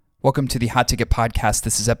Welcome to the Hot Ticket Podcast.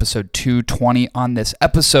 This is episode 220. On this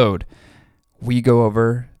episode, we go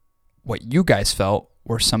over what you guys felt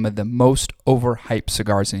were some of the most overhyped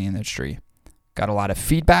cigars in the industry. Got a lot of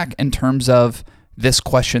feedback in terms of this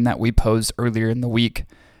question that we posed earlier in the week.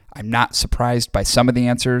 I'm not surprised by some of the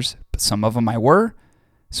answers, but some of them I were.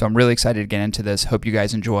 So I'm really excited to get into this. Hope you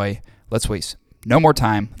guys enjoy. Let's waste no more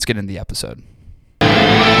time. Let's get into the episode.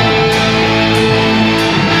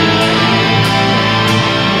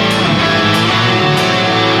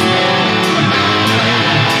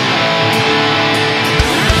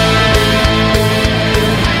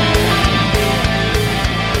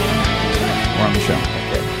 Show.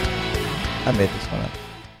 Okay. I made this one up.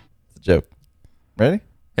 It's a joke. Ready?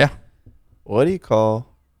 Yeah. What do you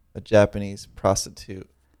call a Japanese prostitute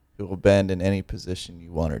who will bend in any position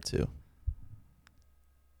you want her to?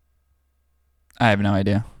 I have no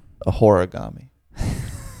idea. A horigami.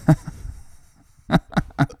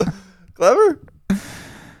 Clever?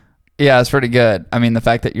 Yeah, it's pretty good. I mean, the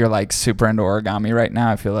fact that you're like super into origami right now,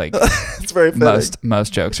 I feel like it's very fitting.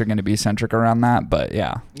 most jokes are going to be centric around that. But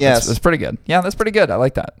yeah, yes, it's pretty good. Yeah, that's pretty good. I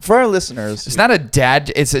like that. For our listeners, it's not a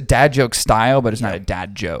dad. It's a dad joke style, but it's not a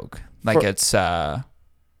dad joke. Like it's a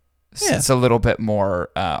little bit more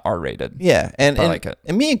R-rated. Yeah, and I like it.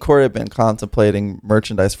 And me and Corey have been contemplating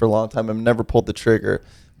merchandise for a long time. I've never pulled the trigger.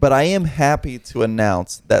 But I am happy to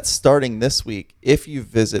announce that starting this week, if you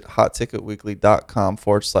visit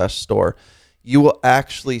hotticketweekly.com/store, you will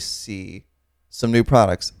actually see some new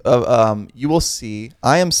products. You will see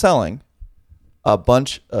I am selling a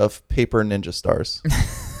bunch of paper Ninja Stars.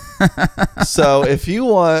 So if you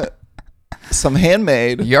want some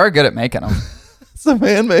handmade... You are good at making them. Some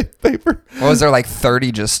handmade paper. What was there, like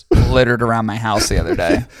 30 just littered around my house the other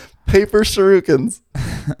day? Paper shurikens.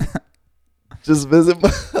 Just visit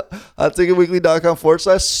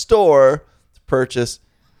hotticketweekly.com/store to purchase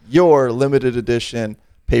your limited edition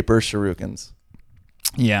paper shurikens.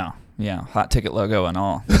 Yeah. Hot Ticket logo and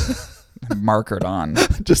all. Markered on.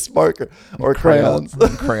 Just marker or crayons.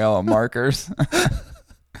 Crayola markers.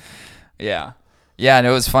 Yeah. Yeah, and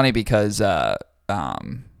it was funny because,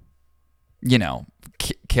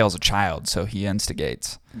 Kale's a child, so he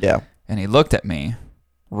instigates. Yeah. And he looked at me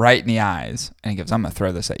right in the eyes, and he goes, "I'm going to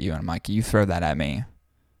throw this at you." And I'm like, "You throw that at me,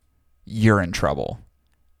 you're in trouble."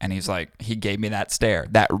 And he's like, he gave me that stare,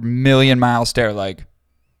 that million-mile stare, like,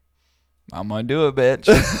 "I'm going to do it, bitch."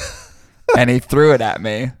 And he threw it at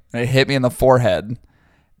me, and it hit me in the forehead,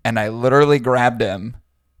 and I literally grabbed him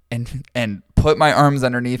and put my arms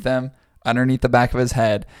underneath him, underneath the back of his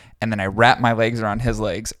head, and then I wrapped my legs around his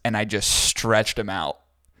legs, and I just stretched him out.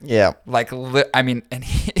 Yeah. And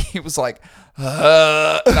he was like, and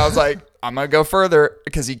I was like, "I'm going to go further,"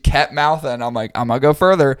 because he kept mouthing. I'm like, "I'm going to go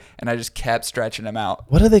further." And I just kept stretching him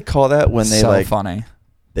out. What do they call that when they funny.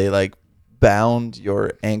 They bound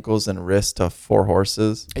your ankles and wrists to 4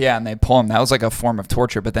 horses? Yeah. And they pull him. That was like a form of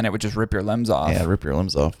torture, but then it would just rip your limbs off. Yeah. Rip your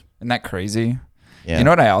limbs off. Isn't that crazy? Yeah. You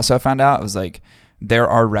know what I also found out? It was like, there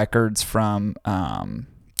are records from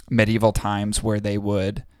medieval times where they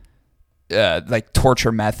would, like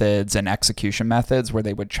torture methods and execution methods where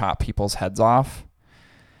they would chop people's heads off.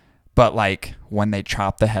 But like when they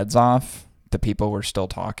chopped the heads off, the people were still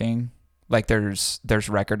talking. Like there's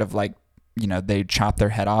record of like, they chop their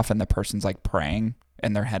head off and the person's like praying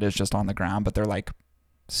and their head is just on the ground, but they're like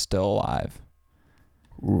still alive.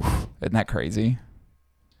 Oof. Isn't that crazy?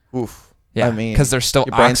 Oof. Yeah, I mean, because there's still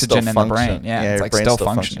oxygen in the brain. Yeah, it's like still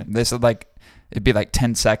functioning. Functioning. This is like, it'd be like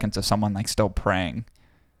 10 seconds of someone like still praying.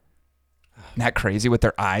 Isn't that crazy, with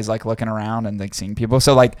their eyes like looking around and like seeing people?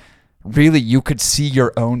 So like, really, you could see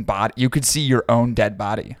your own body. You could see your own dead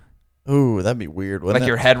body. Ooh, that'd be weird, wouldn't like it?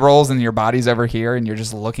 Your head rolls and your body's over here and you're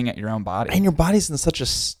just looking at your own body. And your body's in such a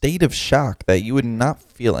state of shock that you would not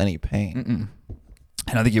feel any pain.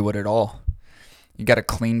 I don't think you would at all. You got a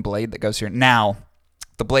clean blade that goes here. Now,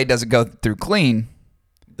 the blade doesn't go through clean.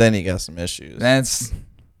 Then you got some issues. That's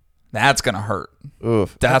going to hurt.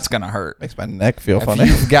 Oof. That's going to hurt. Makes my neck feel funny. If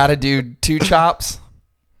you've got to do 2 chops,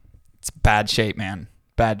 it's bad shape, man.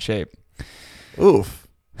 Bad shape. Oof.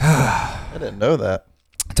 I didn't know that.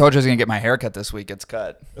 I told you I was going to get my hair cut this week. It's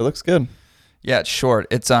cut. It looks good. Yeah, it's short.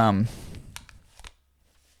 It's, I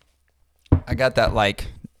got that like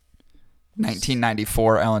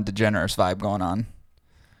 1994 Ellen DeGeneres vibe going on,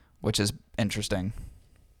 which is interesting.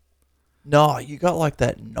 No, you got like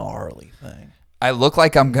that gnarly thing. I look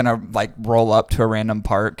like I'm going to like roll up to a random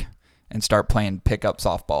park and start playing pickup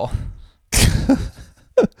softball.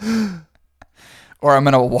 Or I'm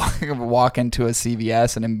going to walk into a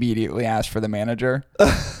CVS and immediately ask for the manager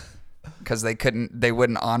because they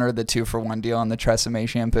wouldn't honor the 2-for-1 deal on the Tresemme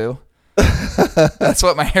shampoo. That's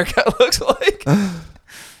what my haircut looks like.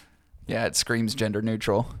 Yeah, it screams gender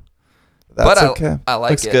neutral. That's okay. I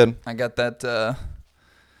like Looks it. good. I got that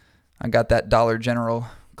Dollar General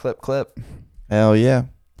clip. Hell yeah.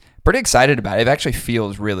 Pretty excited about it. It actually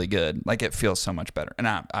feels really good. Like, it feels so much better. And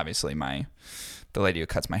obviously the lady who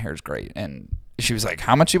cuts my hair is great. And she was like,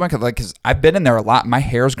 how much do you want? Like, because I've been in there a lot. My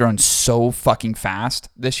hair's grown so fucking fast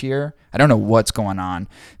this year. I don't know what's going on.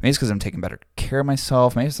 Maybe it's because I'm taking better care of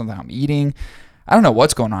myself. Maybe it's something I'm eating. I don't know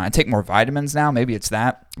what's going on. I take more vitamins now. Maybe it's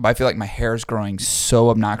that. But I feel like my hair is growing so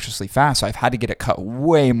obnoxiously fast. So I've had to get it cut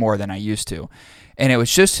way more than I used to. And it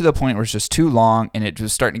was just to the point where it's just too long and it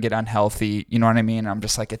was starting to get unhealthy. You know what I mean? And I'm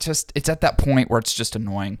just like, it's at that point where it's just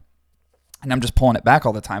annoying. And I'm just pulling it back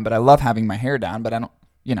all the time. But I love having my hair down. But I don't,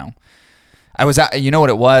 I was out, you know what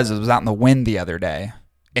it was? It was out in the wind the other day.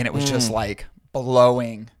 And it was just like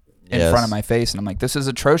blowing in front of my face. And I'm like, this is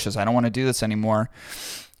atrocious. I don't want to do this anymore.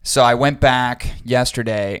 So I went back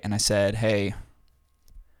yesterday and I said, hey,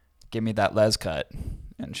 give me that les cut.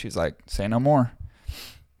 And she's like, say no more.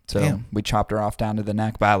 So we chopped her off down to the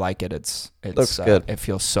neck, but I like it. It looks good. It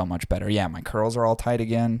feels so much better. Yeah, my curls are all tight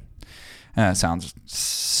again. It sounds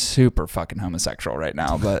super fucking homosexual right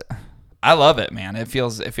now, but I love it, man. It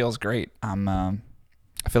feels great. I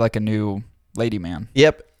feel like a new lady man.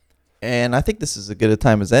 Yep. And I think this is as good a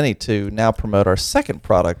time as any to now promote our second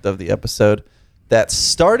product of the episode that's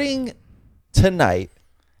starting tonight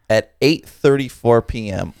at 8:34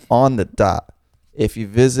 p.m. on the dot. If you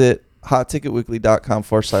visit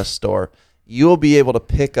hotticketweekly.com/store, you will be able to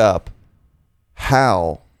pick up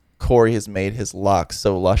how Corey has made his locks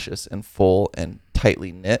so luscious and full and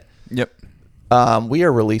tightly knit. Yep. We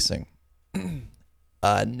are releasing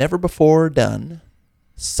never before done,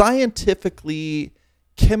 scientifically,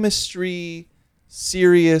 chemistry,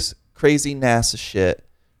 serious, crazy NASA shit,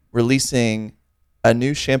 releasing a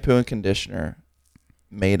new shampoo and conditioner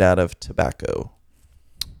made out of tobacco.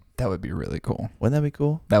 That would be really cool. Wouldn't that be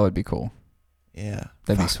cool? That would be cool. Yeah.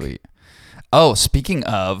 That'd be sweet. Oh, speaking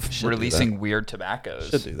of releasing weird tobaccos.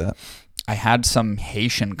 Should do that. I had some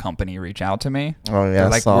Haitian company reach out to me. Oh, yeah. They're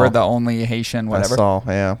like, we're the only Haitian whatever. I saw,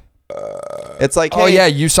 yeah. It's like, oh, hey, yeah,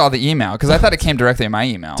 you saw the email. Because I thought it came directly in my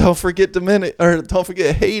email. Don't forget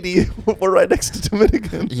Haiti. We're right next to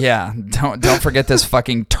Dominican. Yeah. Don't forget this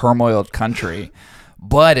fucking turmoiled country.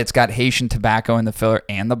 But it's got Haitian tobacco in the filler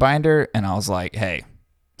and the binder. And I was like, hey,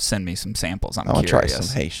 send me some samples. I want to try some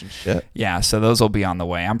Haitian shit. Yeah, so those will be on the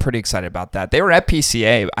way. I'm pretty excited about that. They were at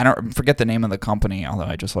PCA. I don't forget the name of the company, although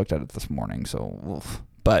I just looked at it this morning. So, oof.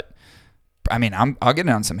 But I mean, I'll get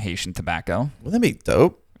on some Haitian tobacco. Wouldn't that be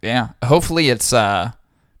dope? Yeah. Hopefully, it's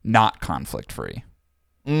not conflict free.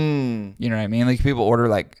 You know what I mean? Like people order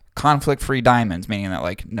like conflict free diamonds, meaning that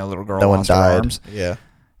like no little girl lost her arms. Yeah.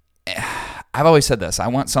 I've always said this. I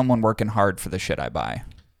want someone working hard for the shit I buy.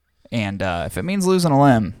 And if it means losing a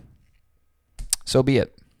limb, so be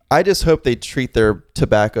it. I just hope they treat their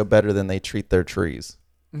tobacco better than they treat their trees.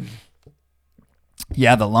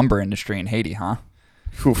 Yeah, the lumber industry in Haiti, huh?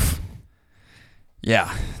 Oof.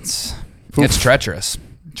 Yeah, it's treacherous.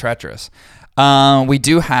 We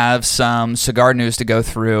do have some cigar news to go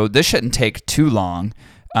through. This shouldn't take too long.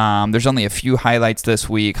 There's only a few highlights this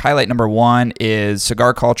week. Highlight number 1 is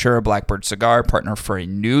Cigar Culture, Blackbird Cigar, partner for a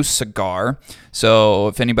new cigar. So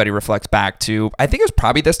if anybody reflects back to, I think it was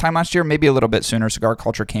probably this time last year, maybe a little bit sooner, Cigar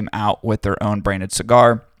Culture came out with their own branded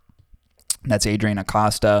cigar. That's Adrian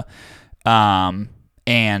Acosta.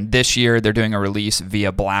 And this year they're doing a release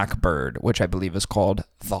via Blackbird, which I believe is called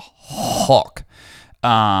the Hawk.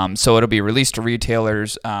 So it'll be released to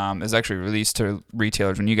retailers. It's actually released to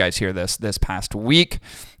retailers when you guys hear this past week.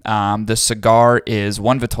 The cigar is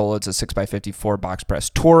one Vitola. It's a 6x54 box press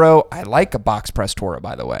Toro. I like a box press Toro,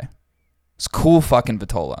 by the way. It's cool fucking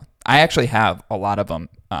Vitola. I actually have a lot of them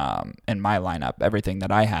in my lineup. Everything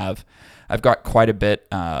that I have, I've got quite a bit.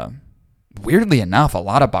 Weirdly enough, a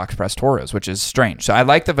lot of box press Toros, which is strange. So I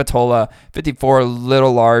like the Vitola 54, a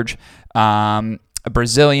little large. A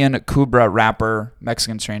Brazilian Cubra wrapper,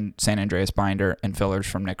 Mexican San Andreas binder, and fillers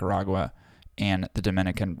from Nicaragua and the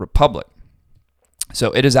Dominican Republic.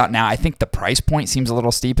 So it is out now. I think the price point seems a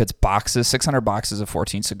little steep. It's boxes, 600 boxes of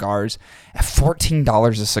 14 cigars at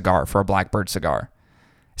 $14 a cigar for a Blackbird cigar.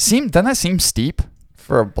 Doesn't that seem steep?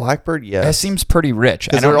 For a Blackbird, yes. That seems pretty rich.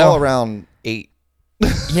 Because they're all around 8.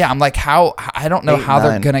 Yeah, I'm like, I don't know how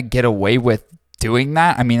they're going to get away with doing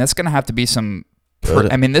that. I mean, that's going to have to be some...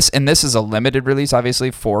 this is a limited release, obviously,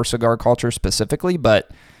 for Cigar Culture specifically, but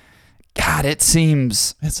God, it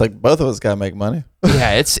seems. It's like both of us gotta make money.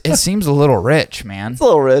 Yeah, it seems a little rich, man. It's a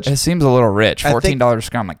little rich. It seems a little rich. $14 a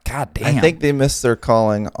cigar. I'm like, God damn. I think they missed their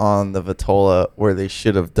calling on the Vitola, where they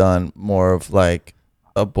should have done more of like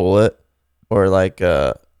a bullet or like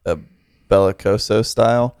a Bellicoso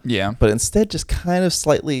style. Yeah. But instead, just kind of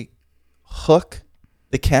slightly hook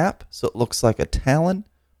the cap so it looks like a talon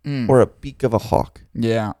or a beak of a hawk.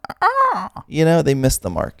 Yeah. You know, they missed the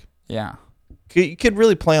mark. Yeah. You could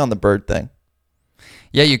really play on the bird thing.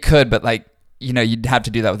 Yeah, you could, but like, you know, you'd have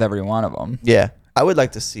to do that with every one of them. Yeah. I would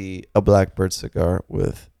like to see a Blackbird cigar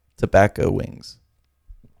with tobacco wings.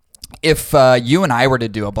 If you and I were to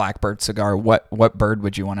do a Blackbird cigar, what bird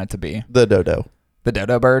would you want it to be? The dodo. The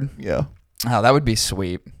dodo bird? Yeah. Oh, that would be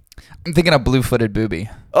sweet. I'm thinking of blue-footed booby.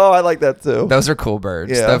 Oh, I like that too. Those are cool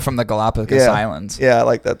birds. Yeah. They're from the Galapagos Islands. Yeah, I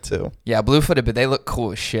like that too. Yeah, blue-footed, but they look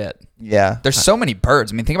cool as shit. Yeah. There's so many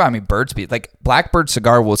birds. I mean, think about how many birds be. Like, Blackbird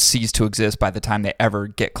cigar will cease to exist by the time they ever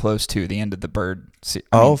get close to the end of the bird. For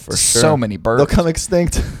sure. So many birds. They'll come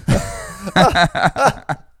extinct.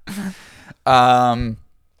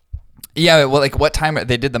 Yeah, well, like what time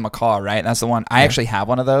they did the macaw, right? That's the one. I actually have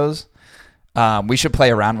one of those. We should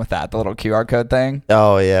play around with that, the little QR code thing.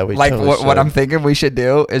 Oh yeah, we like totally what I'm thinking we should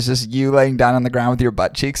do is just you laying down on the ground with your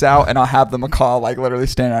butt cheeks out, and I'll have the macaw like literally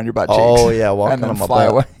standing on your butt cheeks. Oh yeah, walking and then on my fly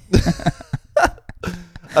butt. away.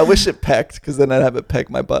 I wish it pecked, because then I'd have it peck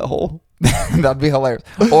my butthole. That'd be hilarious.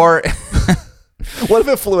 Or what if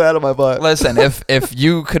it flew out of my butt? listen, if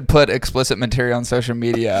you could put explicit material on social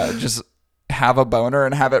media, just have a boner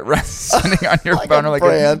and have it resting on your Like boner a like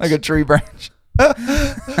branch. a tree branch.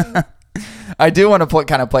 I do want to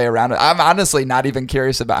kind of play around it. I'm honestly not even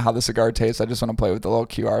curious about how the cigar tastes. I just want to play with the little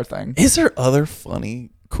QR thing. Is there other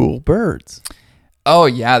funny, cool birds? Oh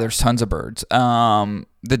yeah, there's tons of birds.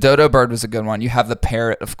 The dodo bird was a good one. You have the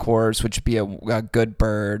parrot, of course, which would be a good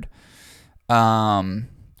bird.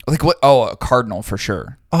 Like what? Oh, a cardinal for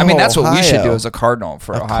sure. I mean, that's what we should do as a cardinal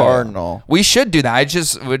for Ohio. Cardinal. We should do that.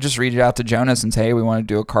 We'd just reach out to Jonas and say, hey, we want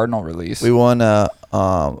to do a cardinal release. We want a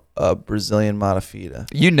Brazilian Matafita.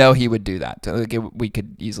 You know he would do that. Like we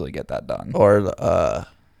could easily get that done. Or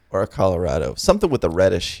a Colorado. Something with a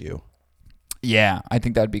reddish hue. Yeah, I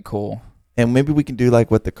think that'd be cool. And maybe we can do like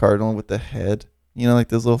with the cardinal with the head. You know, like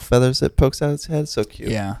those little feathers that pokes out its head. So cute.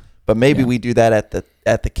 Yeah. But maybe we do that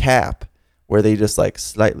at the cap, where they just like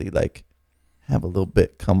slightly like have a little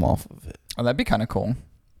bit come off of it. Oh, that'd be kind of cool.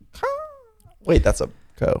 Wait, that's a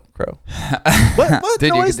crow. What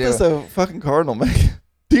Dude, noise does a fucking cardinal make?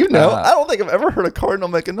 Do you know? I don't think I've ever heard a cardinal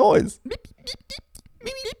make a noise.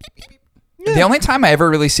 Yeah. The only time I ever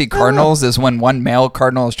really see cardinals is when one male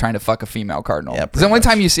cardinal is trying to fuck a female cardinal. Yeah, it's the only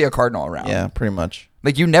time you see a cardinal around. Yeah, pretty much.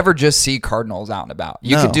 Like you never just see cardinals out and about.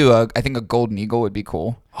 You could do I think a golden eagle would be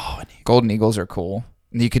cool. Oh, an eagle. Golden eagles are cool.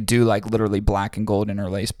 You could do like literally black and gold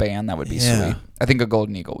interlaced band. That would be sweet. I think a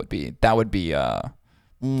golden eagle would be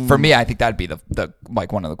for me. I think that'd be the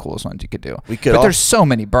like one of the coolest ones you could do. But there's so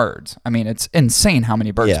many birds. I mean, it's insane how many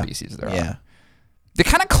bird species there are. They're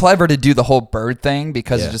kind of clever to do the whole bird thing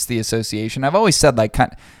because of just the association. I've always said like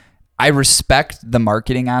I respect the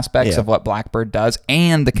marketing aspects of what Blackbird does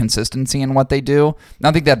and the consistency in what they do. I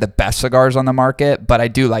don't think they have the best cigars on the market, but I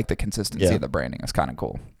do like the consistency of the branding. It's kind of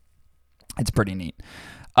cool. It's pretty neat.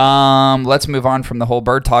 Let's move on from the whole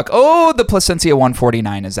bird talk. Oh, the Plasencia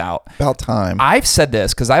 149 is out. About time. I've said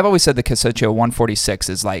this because I've always said the Plasencia 146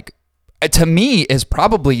 is like, to me, is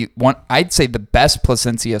probably one, I'd say the best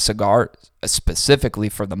Plasencia cigar specifically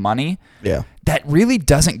for the money. Yeah. That really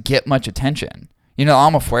doesn't get much attention. You know,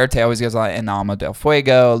 Alma Fuerte always gets a lot, and Alma del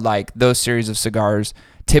Fuego, like those series of cigars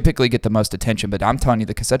typically get the most attention, but I'm telling you,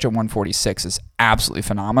 the Cosecha 146 is absolutely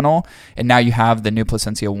phenomenal. And now you have the new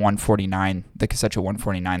Plasencia 149, the Cosecha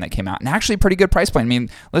 149 that came out, and actually a pretty good price point. I mean,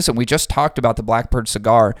 listen, we just talked about the Blackbird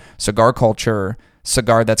cigar culture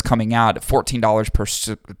cigar that's coming out at $14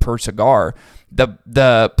 per cigar.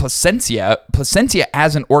 The Plasencia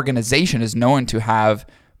as an organization is known to have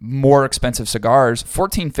more expensive cigars.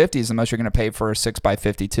 $14.50 is the most you're going to pay for a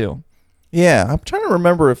 6x52. Yeah, I'm trying to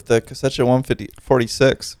remember if the Cosecha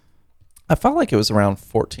 146, I felt like it was around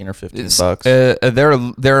 14 or 15 bucks.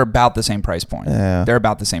 They're about the same price point. Yeah. They're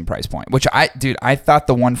about the same price point, which I thought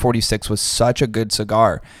the 146 was such a good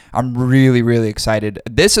cigar. I'm really, really excited.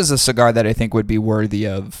 This is a cigar that I think would be worthy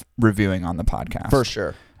of reviewing on the podcast. For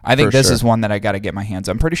sure. I think this is one that I got to get my hands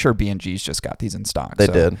on. I'm pretty sure B&G's just got these in stock. They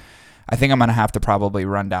did. I think I'm going to have to probably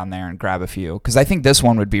run down there and grab a few because I think this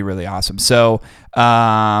one would be really awesome. So, it's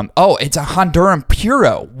a Honduran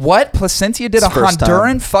Puro. What? Plasencia did a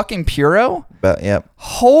Honduran fucking Puro? Yep.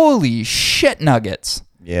 Holy shit nuggets.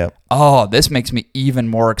 Yep. Oh, this makes me even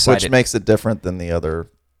more excited. Which makes it different than the other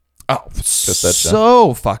Oh,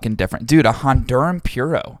 so fucking different. Dude, a Honduran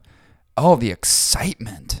Puro. Oh, the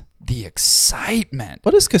excitement. The excitement.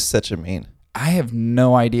 What does cosecha mean? I have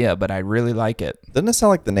no idea, but I really like it. Doesn't it sound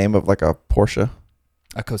like the name of like a Porsche?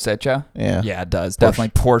 A cosecha? Yeah. Yeah, it does. Porsche.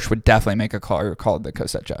 Definitely. Porsche would definitely make a car called the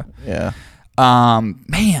cosecha. Yeah.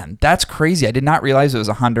 Man, that's crazy. I did not realize it was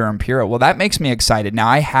a Honduran Puro. Well, that makes me excited.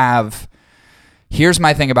 Now here's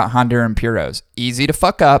my thing about Honduran Puros. Easy to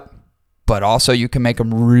fuck up, but also you can make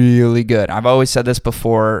them really good. I've always said this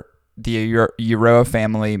before. The Euroa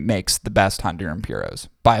family makes the best Honduran Puros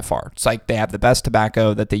by far. It's like they have the best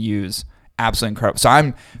tobacco that they use. Absolutely incredible.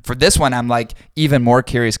 So for this one, I'm like even more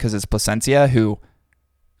curious because it's Plasencia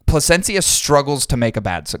struggles to make a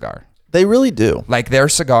bad cigar. They really do. Like their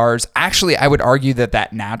cigars, actually, I would argue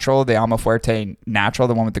that natural, the Alma Fuerte natural,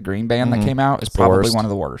 the one with the green band that came out, is probably one of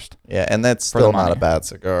the worst. Yeah, and that's still not a bad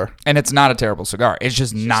cigar. And it's not a terrible cigar. It's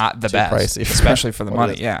just not the best, pricey, especially for the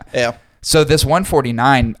money. Yeah. Yeah. So this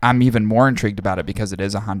 149, I'm even more intrigued about it because it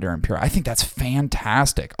is a Honduran Pure. I think that's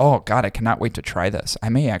fantastic. Oh God, I cannot wait to try this. I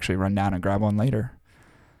may actually run down and grab one later.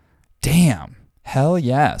 Damn. Hell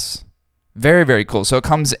yes. Very, very cool. So it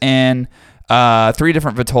comes in 3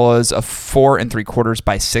 different vitolas, a 4 3/4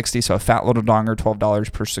 by 60, so a fat little donger,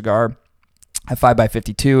 $12 per cigar. A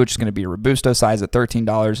 5x52, which is going to be a Robusto size at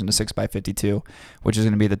 $13, and a 6x52, which is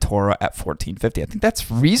going to be the Toro at $14.50. I think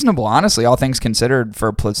that's reasonable, honestly, all things considered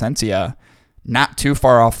for Plasencia. Not too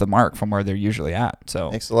far off the mark from where they're usually at.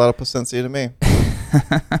 So makes a lot of Plasencia to me.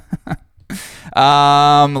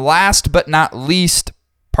 Last but not least,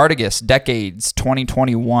 Partagas Decades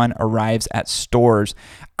 2021 arrives at stores.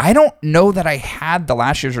 I don't know that I had the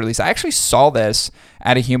last year's release. I actually saw this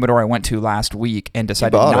at a humidor I went to last week and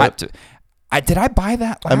decided not to. Did I buy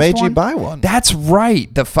that last I made one? you buy one. That's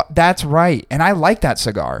right. That's right. And I like that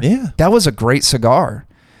cigar. Yeah. That was a great cigar.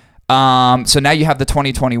 So now you have the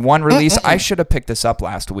 2021 release. I should have picked this up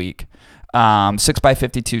last week.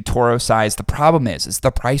 6x52 Toro size. The problem is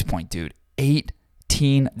the price point, dude.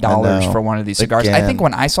 $18 for one of these cigars. Again. I think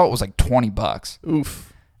when I saw it was like $20.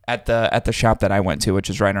 Oof. At the shop that I went to, which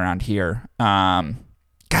is right around here.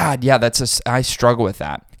 God, yeah, I struggle with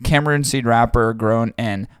that. Cameroon seed wrapper, grown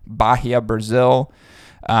in Bahia, Brazil.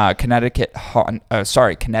 Connecticut Habano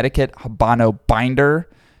binder,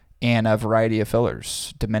 and a variety of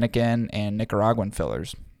fillers, Dominican and Nicaraguan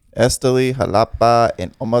fillers. Esteli, Jalapa,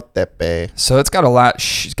 and Ometepe. So it's got a lot.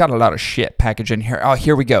 She's got a lot of shit packaged in here. Oh,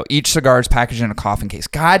 here we go. Each cigar is packaged in a coffin case.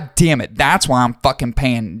 God damn it! That's why I'm fucking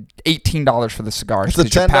paying $18 for the cigars.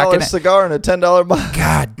 It's a $10 cigar and a $10 box.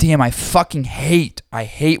 God damn! I fucking hate. I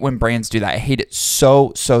hate when brands do that. I hate it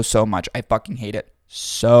so much. I fucking hate it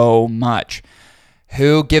so much.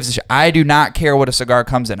 Who gives a shit? I do not care what a cigar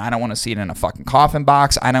comes in. I don't want to see it in a fucking coffin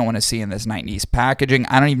box. I don't want to see it in this 90s packaging.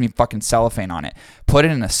 I don't even need fucking cellophane on it. Put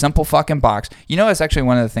it in a simple fucking box. You know, it's actually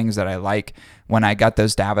one of the things that I like when I got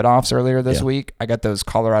those Davidoffs earlier this week. I got those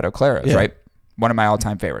Colorado Claros, right? One of my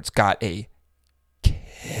all-time favorites. Got a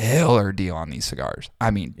killer deal on these cigars.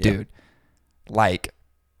 I mean, dude, like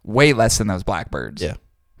way less than those Blackbirds. Yeah.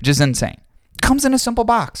 Which is insane. Comes in a simple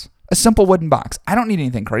box. A simple wooden box. I don't need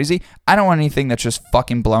anything crazy. I don't want anything that's just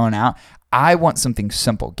fucking blown out. I want something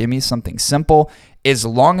simple. Give me something simple. As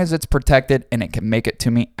long as it's protected and it can make it to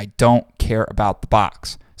me, I don't care about the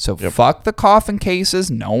box. So fuck the coffin cases.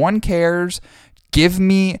 No one cares. Give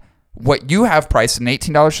me what you have priced an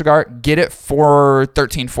 $18 cigar. Get it for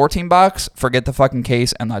 $13-14. Forget the fucking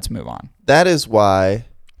case and let's move on. That is why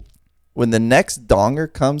when the next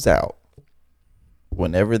donger comes out,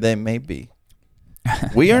 whenever they may be,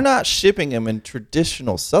 we are not shipping them in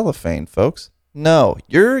traditional cellophane, folks. No,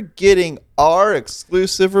 you're getting our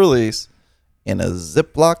exclusive release in a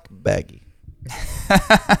Ziploc baggie.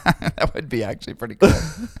 That would be actually pretty cool.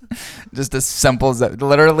 Just as simple as that.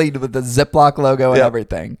 Literally with the Ziploc logo and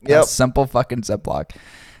everything. A simple fucking Ziploc.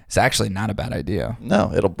 It's actually not a bad idea.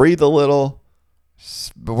 No, it'll breathe a little.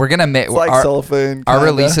 But we're gonna make like cellophane. Our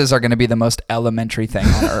releases are gonna be the most elementary thing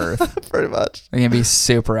on earth. Pretty much. They're gonna be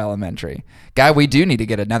super elementary. Guy, we do need to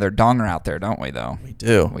get another donger out there, don't we? Though we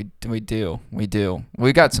do. We do.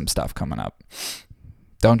 We got some stuff coming up.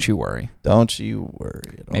 Don't you worry. Don't you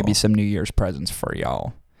worry at all. Maybe some New Year's presents for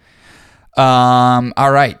y'all.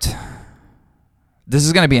 All right. This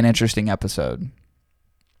is gonna be an interesting episode,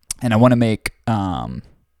 and I want to make the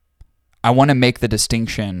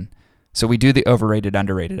distinction. So we do the overrated,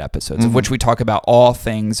 underrated episodes, of which we talk about all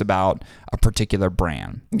things about a particular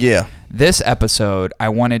brand. Yeah. This episode, I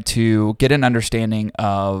wanted to get an understanding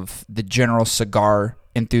of the general cigar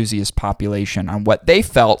enthusiast population on what they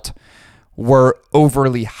felt were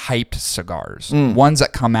overly hyped cigars. Ones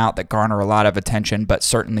that come out that garner a lot of attention, but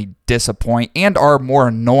certainly disappoint and are more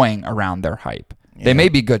annoying around their hype. Yeah. They may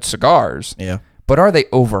be good cigars, but are they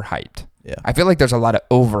overhyped? Yeah. I feel like there's a lot of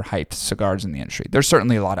overhyped cigars in the industry. There's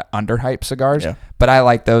certainly a lot of underhyped cigars, but I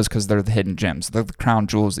like those because they're the hidden gems. They're the crown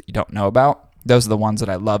jewels that you don't know about. Those are the ones that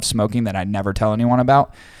I love smoking that I never tell anyone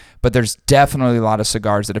about. But there's definitely a lot of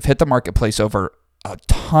cigars that have hit the marketplace over a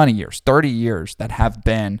ton of years, 30 years, that have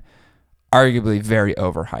been arguably very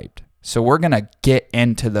overhyped. So we're going to get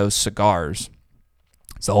into those cigars.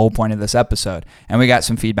 It's the whole point of this episode. And we got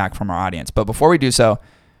some feedback from our audience. But before we do so,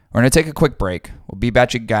 we're going to take a quick break. We'll be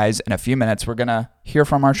back, you guys, in a few minutes. We're going to hear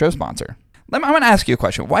from our show sponsor. I'm going to ask you a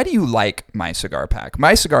question. Why do you like My Cigar Pack?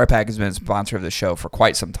 My Cigar Pack has been a sponsor of the show for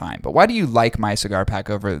quite some time. But why do you like My Cigar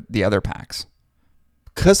Pack over the other packs?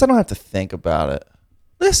 Because I don't have to think about it.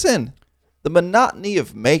 Listen, the monotony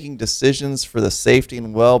of making decisions for the safety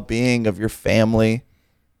and well-being of your family,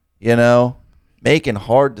 making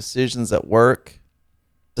hard decisions at work,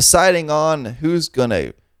 deciding on who's going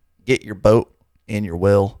to get your boat in your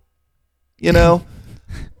will, you don't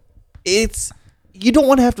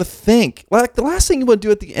want to have to think. Like, the last thing you want to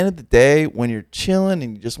do at the end of the day when you're chilling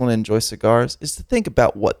and you just want to enjoy cigars is to think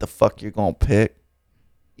about what the fuck you're going to pick,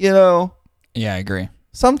 Yeah, I agree.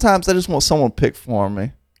 Sometimes I just want someone to pick for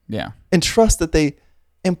me. Yeah. And trust that they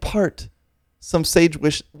impart some sage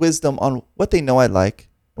wisdom on what they know I like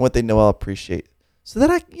and what they know I'll appreciate. So that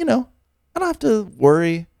I don't have to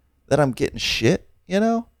worry that I'm getting shit,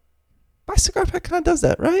 My Cigar Pack kind of does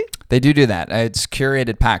that, right? They do that. It's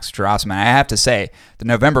curated packs, which are awesome. And I have to say, the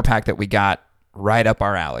November pack that we got, right up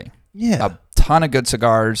our alley. Yeah. A ton of good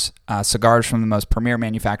cigars, cigars from the most premier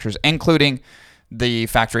manufacturers, including the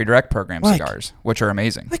Factory Direct program cigars, which are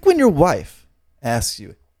amazing. Like when your wife asks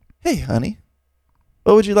you, hey, honey,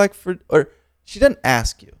 what would you like for... Or she doesn't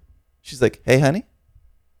ask you. She's like, hey, honey,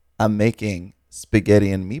 I'm making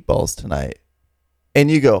spaghetti and meatballs tonight.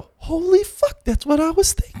 And you go, holy fuck, that's what I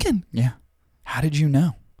was thinking. Yeah. How did you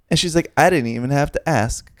know? And she's like, I didn't even have to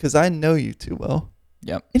ask because I know you too well.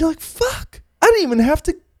 Yep. And you're like, fuck, I didn't even have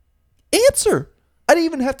to answer. I didn't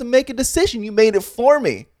even have to make a decision. You made it for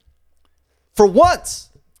me. For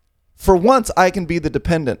once, I can be the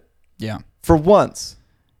dependent. Yeah. For once.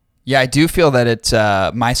 Yeah, I do feel that it's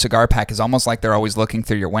My Cigar Pack is almost like they're always looking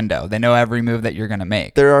through your window. They know every move that you're going to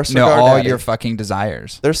make. They're our cigar know all daddy. Your fucking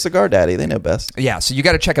desires. They're cigar daddy. They know best. Yeah, so you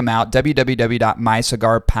got to check them out,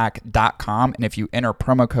 www.mycigarpack.com. And if you enter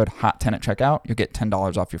promo code HOT10 at checkout, you'll get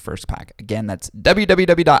 $10 off your first pack. Again, that's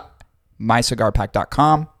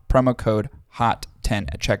www.mycigarpack.com, promo code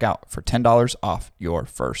HOT10 at checkout for $10 off your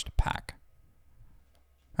first pack.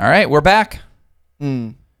 All right, we're back.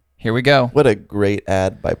 Here we go. What a great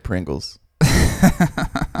ad by Pringles.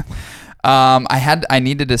 I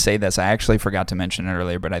needed to say this. I actually forgot to mention it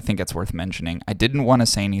earlier, but I think it's worth mentioning. I didn't want to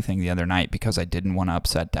say anything the other night because I didn't want to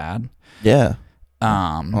upset Dad. Yeah.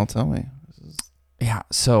 Well, tell me. Yeah.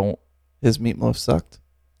 So his meatloaf sucked.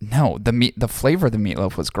 No, the flavor of the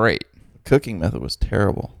meatloaf was great. The cooking method was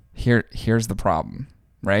terrible. Here's the problem,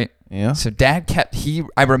 right? Yeah. So Dad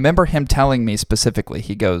I remember him telling me specifically.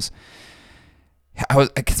 He goes,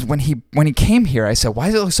 because when he came here, I said, why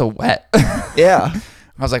does it look so wet? Yeah.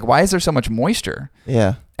 I was like, why is there so much moisture?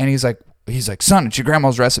 Yeah. And he's like, son, it's your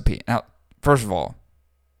grandma's recipe. Now, first of all,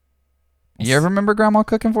 you ever remember Grandma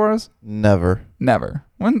cooking for us? Never.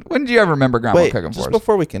 When did you ever remember Grandma cooking for us? Just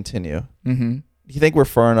before we continue, do you think we're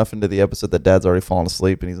far enough into the episode that Dad's already fallen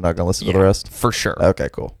asleep and he's not going to listen to the rest? For sure. Okay,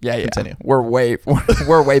 cool. Yeah. Continue. We're way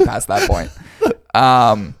past that point.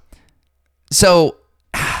 So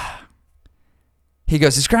he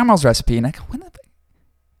goes, it's Grandma's recipe. And I go,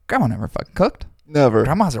 Grandma never fucking cooked. Never.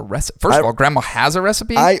 Grandma has a recipe. First of all, Grandma has a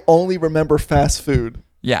recipe. I only remember fast food.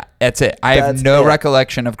 Yeah, that's it. I have no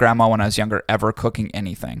recollection of Grandma when I was younger ever cooking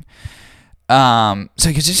anything. So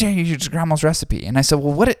he goes, just use Grandma's recipe. And I said,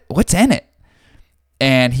 well, what's in it?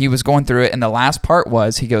 And he was going through it. And the last part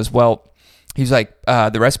was, he goes, well, he's like,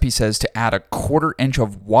 the recipe says to add a 1/4 inch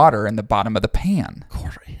of water in the bottom of the pan.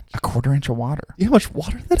 A 1/4 inch of water. You know how much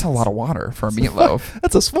water that's a lot of water for a meatloaf.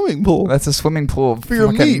 That's a swimming pool. That's a swimming pool of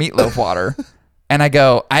fucking meatloaf water. And I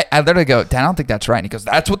go, I literally go, Dad, I don't think that's right. And he goes,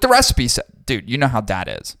 that's what the recipe said. Dude, you know how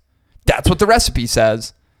Dad is. That's what the recipe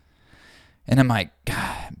says. And I'm like,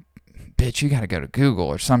 God, bitch, you got to go to Google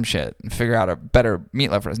or some shit and figure out a better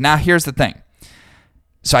meatloaf for us. Now, here's the thing.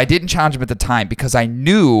 So I didn't challenge him at the time because I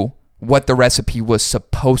knew what the recipe was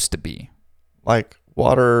supposed to be. Like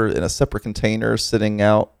water in a separate container sitting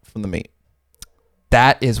out from the meat.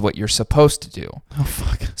 That is what you're supposed to do. Oh,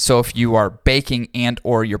 fuck. So if you are baking and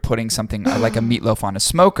or you're putting something like a meatloaf on a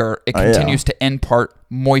smoker, it continues to impart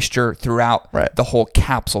moisture throughout the whole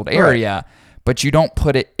capsuled area, but you don't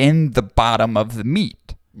put it in the bottom of the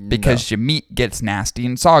meat because your meat gets nasty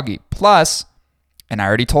and soggy. Plus, and I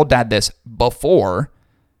already told Dad this before,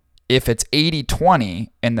 if it's 80-20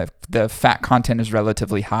 and the fat content is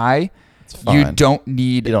relatively high, you don't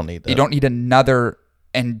need another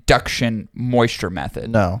induction moisture method.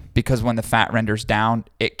 No. Because when the fat renders down,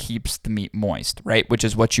 it keeps the meat moist, right? Which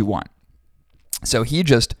is what you want. So he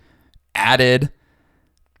just added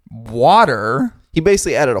water. He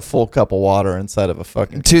basically added a full cup of water inside of a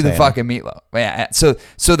fucking to container. the fucking meatloaf. Yeah. So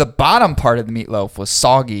the bottom part of the meatloaf was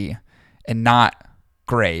soggy and not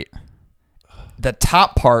great. The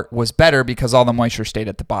top part was better because all the moisture stayed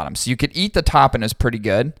at the bottom. So you could eat the top and it was pretty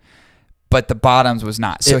good, but the bottoms was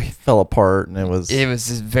not. So it fell apart and it was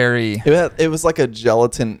very. It was like a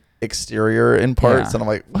gelatin exterior in parts, and I'm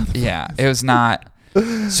like, what the fuck? It was not.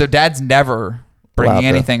 So Dad's never bringing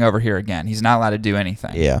anything over here again. He's not allowed to do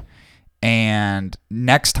anything. Yeah. And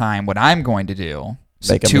next time, what I'm going to do,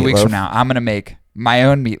 so Make a 2 weeks meatloaf? from now, I'm going to make my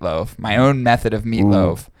own meatloaf, my own method of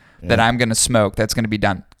meatloaf that I'm going to smoke. That's going to be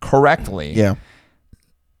done correctly. Yeah.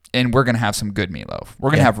 And we're going to have some good meatloaf. We're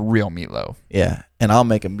going to have real meatloaf. Yeah. And I'll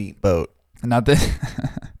make a meat boat. Not this.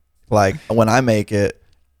 Like when I make it,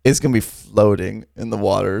 it's going to be floating in the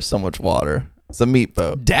water. So much water. It's a meat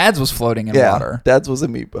boat. Dad's was floating in water. Dad's was a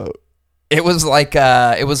meat boat. It was like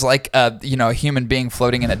a human being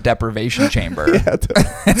floating in a deprivation chamber. Yeah,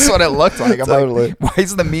 That's what it looked like. I'm Totally. like, why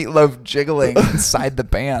is the meatloaf jiggling inside the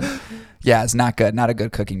pan? Yeah, it's not good. Not a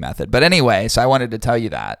good cooking method. But anyway, so I wanted to tell you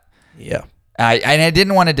that. Yeah. I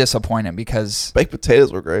didn't want to disappoint him because Baked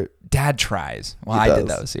potatoes were great. Dad tries. Well, He I did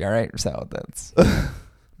does. those. All right, so that's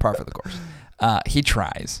par for the course. He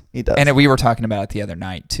tries. He does. And we were talking about it the other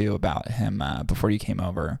night too about him before you came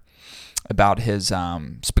over. About his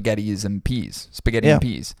spaghettis and peas. Spaghetti and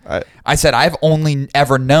peas. Right. I said, I've only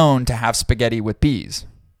ever known to have spaghetti with peas.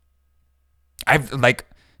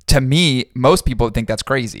 To me, most people would think that's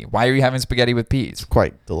crazy. Why are you having spaghetti with peas?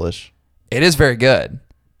 Quite delish. It is very good.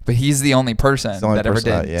 But he's the only person that ever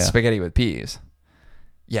did yeah. spaghetti with peas.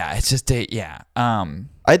 Yeah, it's just, yeah.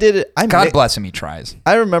 I did it. God bless him, he tries.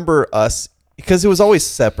 I remember us, because it was always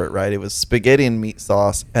separate, right? It was spaghetti and meat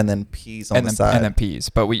sauce and then peas on the side. And then peas.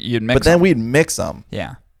 But you'd mix But then them. we'd mix them.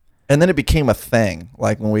 Yeah. And then it became a thing.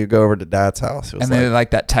 Like when we would go over to Dad's house. It was And then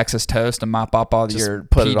like that Texas toast and mop up all just your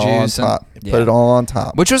put pea it all on juice. top. And, Put it all on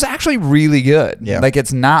top. Which was actually really good. Yeah. Like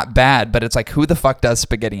it's not bad, but it's like who the fuck does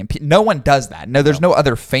spaghetti and peas? No one does that. No, there's no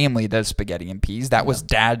other family that does spaghetti and peas. That was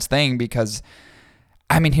Dad's thing because,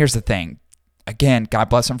 I mean, here's the thing. Again, God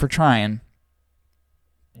bless him for trying.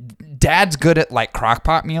 Dad's good at like crock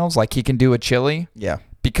pot meals. Like he can do a chili. Yeah.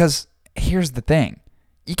 Because here's the thing.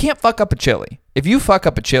 You can't fuck up a chili. If you fuck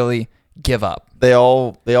up a chili, give up. They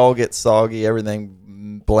all get soggy.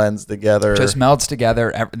 Everything blends together. Just melts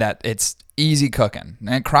together. That it's easy cooking.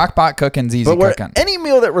 And crock pot cooking's easy cooking. Any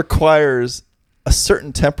meal that requires a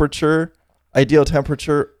certain temperature, ideal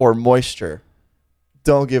temperature, or moisture,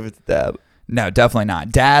 don't give it to Dad. No, definitely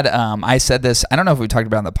not. Dad, I said this, I don't know if we talked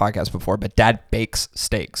about it on the podcast before, but Dad bakes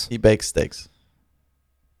steaks. He bakes steaks.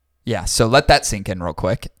 Yeah, so let that sink in real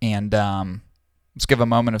quick. And let's give a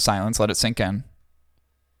moment of silence. Let it sink in.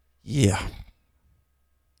 Yeah.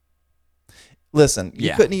 Listen,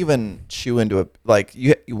 you couldn't even chew into it. Like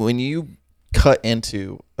when you cut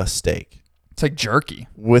into a steak. It's like jerky.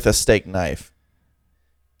 With a steak knife,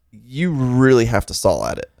 you really have to saw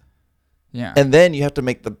at it. Yeah. And then you have to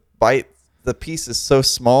make the pieces so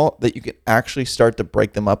small that you can actually start to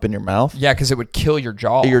break them up in your mouth. Yeah, because it would kill your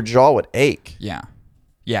jaw. Your jaw would ache. Yeah.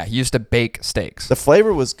 Yeah, he used to bake steaks. The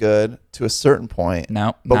flavor was good to a certain point.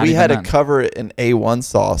 No, but we had to cover it in A1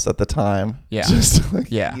 sauce at the time. Yeah. Just to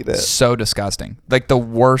eat it. So disgusting. Like the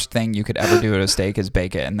worst thing you could ever do at a steak is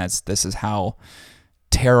bake it, and this is how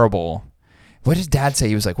terrible. What did Dad say?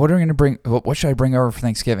 He was like, "What are we gonna bring? What should I bring over for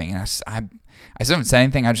Thanksgiving?" And I still haven't said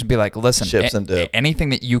anything. I'd just be like, "Listen, chips and dip. Anything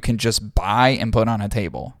that you can just buy and put on a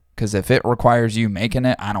table, because if it requires you making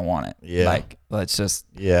it, I don't want it. Yeah. Like let's just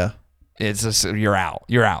It's just you're out.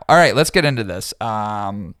 All right, let's get into this.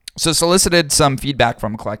 So solicited some feedback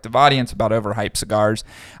from a collective audience about overhyped cigars.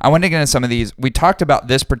 I want to get into some of these. We talked about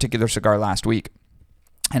this particular cigar last week,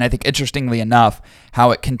 and I think interestingly enough,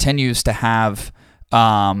 how it continues to have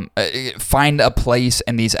find a place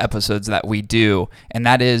in these episodes that we do, and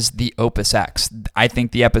that is the Opus X. I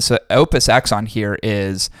think the Opus X on here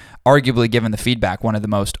is arguably, given the feedback, one of the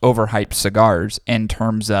most overhyped cigars in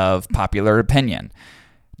terms of popular opinion.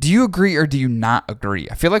 Do you agree or do you not agree?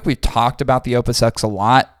 I feel like we've talked about the Opus X a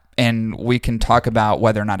lot, and we can talk about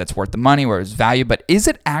whether or not it's worth the money or its value, but is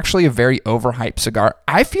it actually a very overhyped cigar?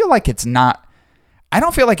 I feel like it's not. I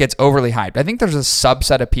don't feel like it's overly hyped. I think there's a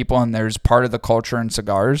subset of people, and there's part of the culture in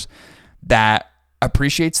cigars that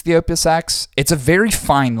appreciates the Opus X. It's a very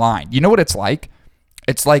fine line. You know what it's like?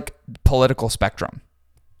 It's like political spectrum.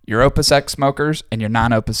 You're Opus X smokers and you're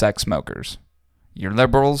non-Opus X smokers. You're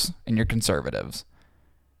liberals and you're conservatives.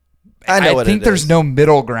 I think there's no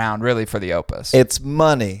middle ground really for the Opus. It's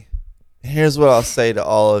money. Here's what I'll say to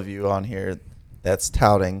all of you on here that's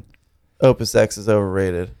touting Opus X is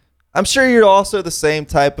overrated. I'm sure you're also the same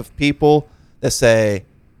type of people that say,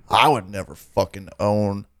 I would never fucking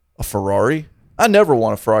own a Ferrari. I never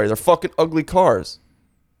want a Ferrari. They're fucking ugly cars.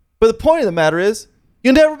 But the point of the matter is,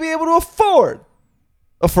 you'll never be able to afford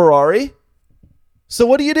a Ferrari. So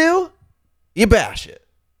what do? You bash it.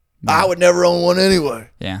 I would never own one anyway.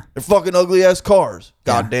 Yeah. They're fucking ugly ass cars.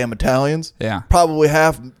 Goddamn Italians. Yeah. Probably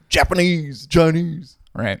half Japanese, Chinese.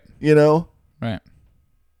 Right. You know? Right.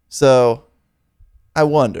 So I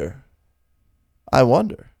wonder,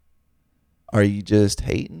 are you just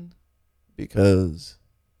hating because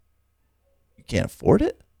you can't afford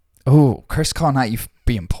it? Oh, Chris calling out you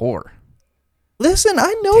being poor. Listen,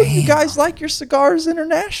 I know you guys like your Cigars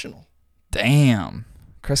International. Damn.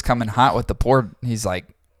 Chris coming hot with the poor. He's like,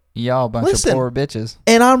 y'all a bunch of poor bitches.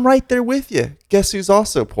 And I'm right there with you. Guess who's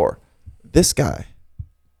also poor? This guy.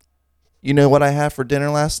 You know what I had for dinner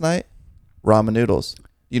last night? Ramen noodles.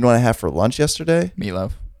 You know what I had for lunch yesterday?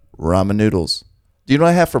 Meatloaf. Ramen noodles. Do you know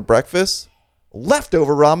what I had for breakfast?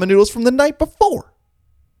 Leftover ramen noodles from the night before.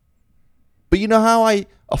 But you know how I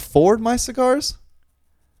afford my cigars?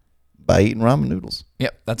 By eating ramen noodles.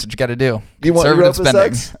 Yep, that's what you got to do. You want your Conservative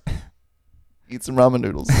Opus X? Eat some ramen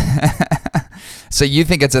noodles. So you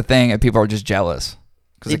think it's a thing and people are just jealous?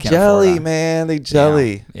 They jelly, man. They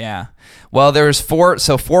jelly. Yeah. Well, there's four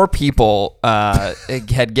people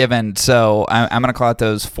had given. So I'm going to call out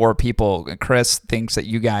those 4 people. Chris thinks that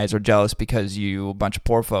you guys are jealous because you a bunch of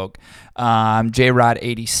poor folk.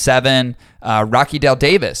 J-Rod87, Rocky Dale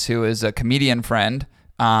Davis, who is a comedian friend.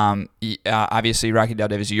 Obviously, Rocky Dale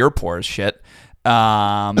Davis, you're poor as shit.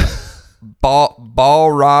 Balrog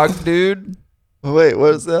dude. Wait,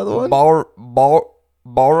 what is the other one?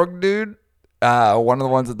 Balrog dude. One of the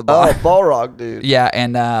ones at the bottom. Oh, Balrog dude. Yeah,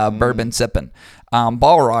 and bourbon sipping.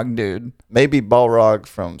 Balrog dude. Maybe Balrog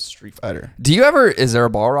from Street Fighter. Is there a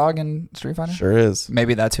Balrog in Street Fighter? Sure is.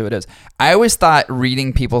 Maybe that's who it is. I always thought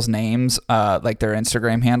reading people's names, like their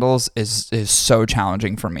Instagram handles, is so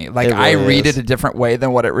challenging for me. Like, really I read it a different way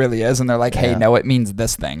than what it really is, and they're like, hey, no, it means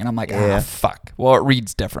this thing. And I'm like, fuck. Well, it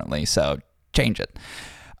reads differently, so change it.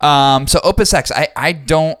 So Opus X, I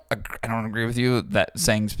don't agree with you that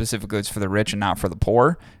saying specifically it's for the rich and not for the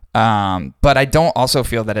poor. But I don't also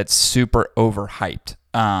feel that it's super overhyped.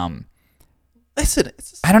 Listen,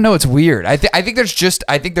 I don't know. It's weird. I think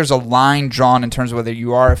there's a line drawn in terms of whether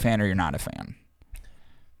you are a fan or you're not a fan.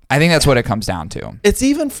 I think that's what it comes down to. It's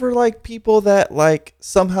even for like people that like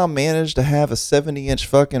somehow manage to have a 70-inch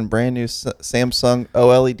fucking brand new Samsung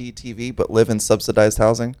OLED TV but live in subsidized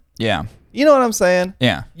housing. Yeah. You know what I'm saying?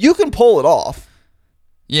 Yeah. You can pull it off.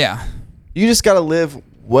 Yeah. You just got to live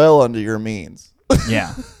well under your means.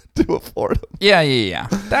 Yeah. To afford them. Yeah.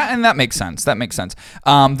 That makes sense.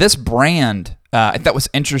 This brand, that was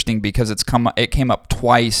interesting because it came up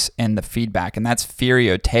twice in the feedback, and that's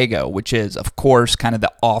Furio Tego, which is, of course, kind of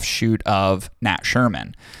the offshoot of Nat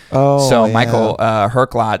Sherman. Oh, so yeah. Michael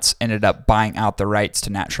Herklotz ended up buying out the rights to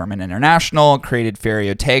Nat Sherman International, created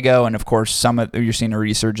Furio Tego, and of course, you're seeing a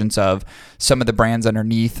resurgence of some of the brands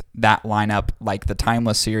underneath that lineup, like the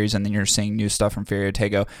Timeless series, and then you're seeing new stuff from Furio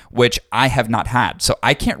Tego, which I have not had, so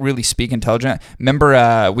I can't really speak intelligent.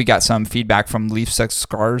 Remember, we got some feedback from Leaf Sex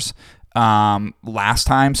Cigars last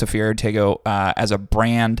time. So Furio Tego as a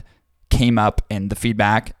brand came up in the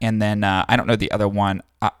feedback, and then I don't know the other one.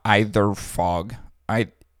 Enter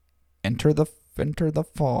the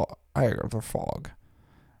fog.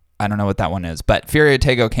 I don't know what that one is, but Furio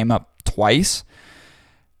Tego came up twice.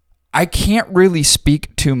 I can't really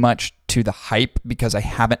speak too much to the hype because I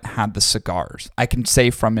haven't had the cigars. I can say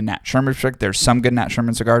from a Nat Sherman perspective, there's some good Nat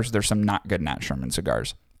Sherman cigars, there's some not good Nat Sherman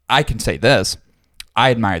cigars. I can say this,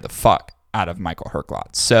 I admire the fuck out of Michael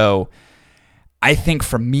Herklotz. So I think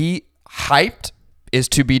for me, hyped is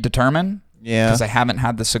to be determined. Yeah. Because I haven't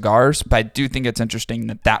had the cigars, but I do think it's interesting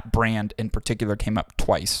that brand in particular came up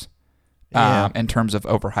twice in terms of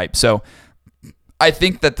overhype. So I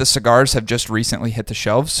think that the cigars have just recently hit the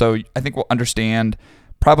shelves. So I think we'll understand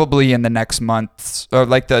probably in the next months, or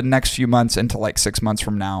like the next few months into like 6 months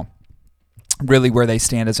from now, really where they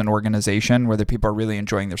stand as an organization, whether people are really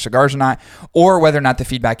enjoying their cigars or not, or whether or not the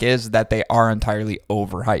feedback is that they are entirely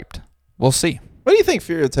overhyped. We'll see. What do you think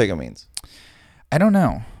Fury Ortega means? I don't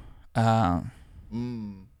know.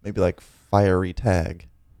 Maybe like fiery tag.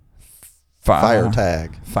 Fire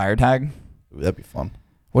tag. Fire tag? Ooh, that'd be fun.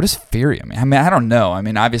 What does Fury mean? I mean, I don't know. I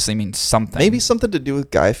mean, obviously it means something. Maybe something to do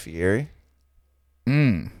with Guy Fieri.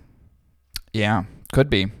 Yeah, could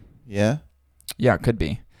be. Yeah? Yeah, it could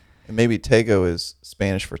be. And maybe Tego is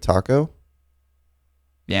Spanish for taco.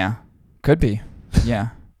 Yeah, could be. Yeah.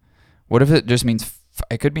 What if it just means,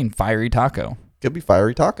 it could mean fiery taco. Could be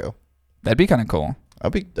fiery taco. That'd be kind of cool.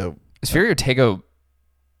 That'd be dope. Is Fury Ortega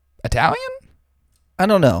Italian? I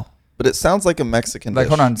don't know, but it sounds like a Mexican Like, dish.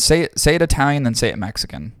 hold on. Say it Italian, then say it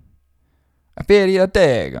Mexican. Fury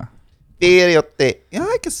Ortega. Fury Ortega. Yeah,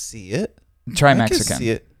 I can see it. Try I Mexican. can see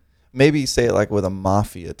it. Maybe say it like with a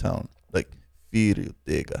mafia tone. Like, Fury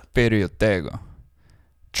Ortega. Fury Ortega.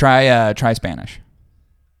 Try Spanish.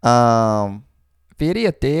 Fury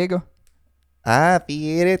Ortega.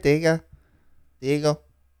 Fury Ortega. Diego.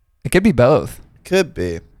 It could be both. Could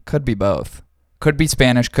be. Could be both. Could be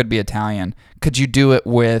Spanish, could be Italian. Could you do it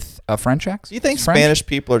with a French accent? Do you think French? Spanish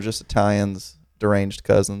people are just Italians' deranged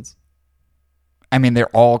cousins? I mean,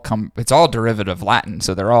 it's all derivative Latin,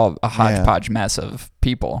 so they're all a hodgepodge mess of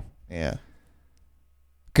people. Yeah.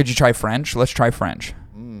 Could you try French? Let's try French.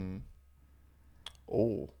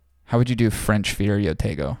 Oh. How would you do French Fury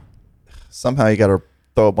Ortega? Somehow you got to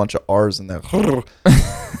throw a bunch of R's in there.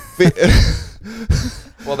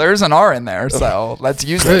 Well, there's an R in there, so let's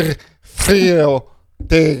use it.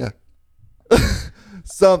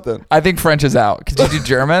 Something. I think French is out. Could you do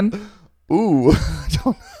German? Ooh. I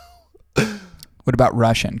don't know. What about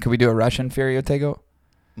Russian? Could we do a Russian Fury Ortega?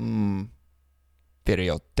 Fury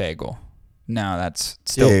Ortega. No, that's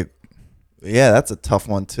still... Yeah, that's a tough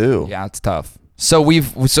one, too. Yeah, it's tough. So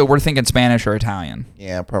we're thinking Spanish or Italian.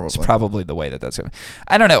 Yeah, probably. It's probably the way that's going.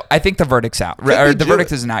 I don't know. I think the verdict's out. Or the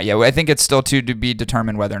verdict isn't out yet. I think it's still to be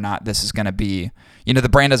determined whether or not this is going to be, the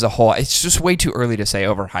brand as a whole. It's just way too early to say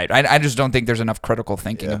overhyped. I just don't think there's enough critical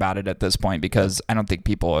thinking about it at this point because I don't think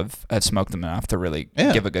people have smoked them enough to really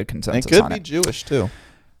give a good consensus on it. It could be Jewish, too.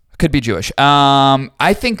 Could be Jewish.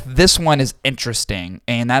 I think this one is interesting,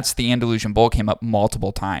 and that's the Andalusian Bull came up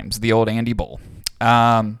multiple times. The old Andy Bull.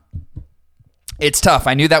 It's tough.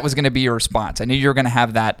 I knew that was going to be your response. I knew you were going to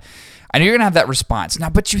have that. I knew you were going to have that response. Now,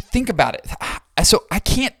 but you think about it. So I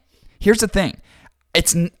can't. Here's the thing.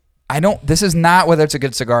 This is not whether it's a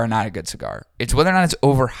good cigar or not a good cigar. It's whether or not it's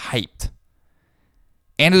overhyped.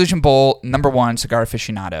 Andalusian Bull, #1 cigar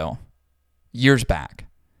aficionado, years back.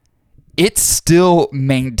 It still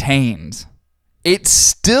maintains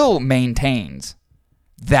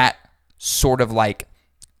that sort of like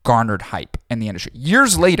garnered hype in the industry.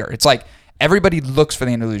 Years later, it's like everybody looks for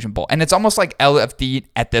the Andalusian Bull. And it's almost like LFD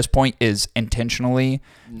at this point is intentionally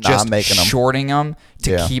just shorting them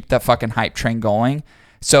to keep the fucking hype train going.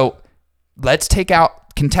 So let's take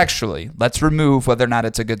out contextually. Let's remove whether or not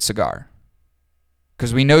it's a good cigar.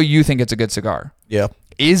 Because we know you think it's a good cigar. Yeah.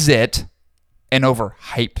 Is it an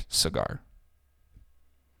overhyped cigar?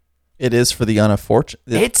 It is for the unfortunate.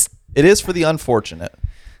 It is for the unfortunate.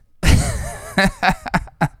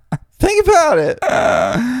 Think about it.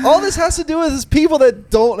 All this has to do with is people that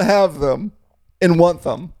don't have them and want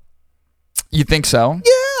them. You think so?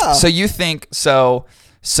 Yeah. So you think so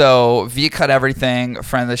V Cut Everything,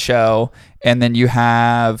 friend of the show, and then you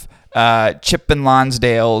have Chip and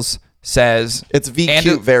Lonsdale's says it's V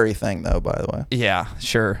Cute Very thing though, by the way. Yeah,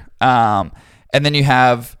 sure. And then you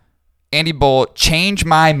have Andy Bull, Change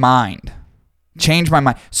My Mind.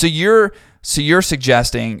 So you're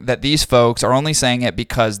suggesting that these folks are only saying it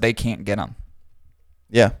because they can't get them.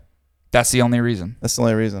 Yeah. That's the only reason. That's the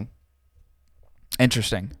only reason.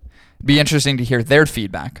 Interesting. It'd be interesting to hear their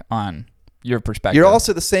feedback on your perspective. You're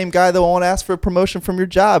also the same guy that won't ask for a promotion from your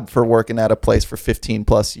job for working at a place for 15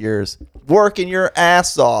 plus years. Working your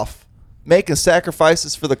ass off. Making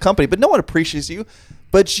sacrifices for the company. But no one appreciates you.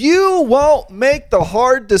 But you won't make the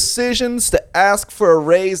hard decisions to ask for a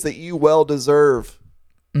raise that you well deserve.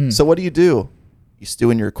 So what do? You stew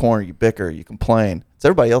in your corner, you bicker, you complain. It's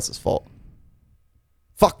everybody else's fault.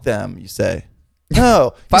 Fuck them, you say.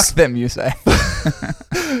 No. Fuck them, you say.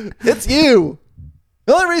 It's you.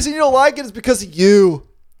 The only reason you don't like it is because of you.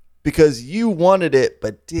 Because you wanted it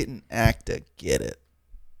but didn't act to get it.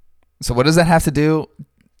 So what does that have to do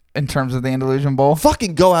in terms of the Andalusian Bull?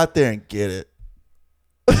 Fucking go out there and get it.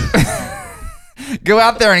 Go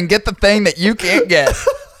out there and get the thing that you can't get.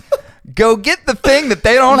 Go get the thing that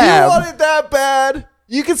they don't have. You want it that bad.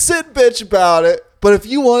 You can sit and bitch about it. But if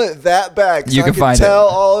you want it that bad, 'cause You I can find tell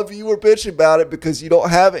it. all of you were bitching about it because you don't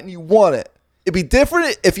have it and you want it. It'd be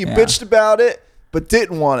different if you bitched about it but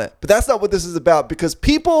didn't want it. But that's not what this is about, because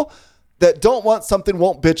people that don't want something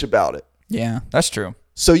won't bitch about it. Yeah, that's true.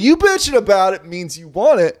 So you bitching about it means you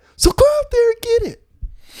want it. So go out there and get it.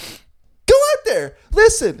 Go out there.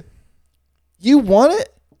 Listen, you want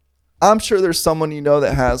it? I'm sure there's someone you know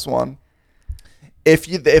that has one.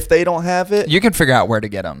 If they don't have it, You can figure out where to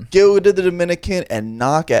get them. go to the Dominican and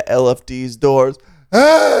knock at LFD's doors.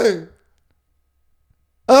 Hey,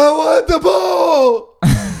 I want the ball.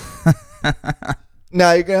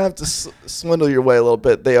 Now you're gonna have to swindle your way a little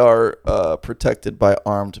bit. They are protected by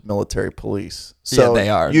armed military police. So yeah, they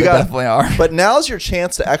are. They definitely are. But now's your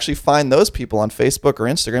chance to actually find those people on Facebook or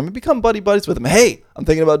Instagram and become buddies with them. Hey, I'm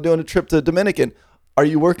thinking about doing a trip to the Dominican. Are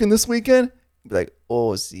you working this weekend? Be like,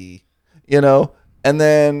 oh, see, and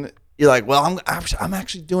then you're like, well, I'm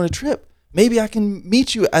actually doing a trip. Maybe I can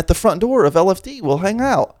meet you at the front door of LFD. We'll hang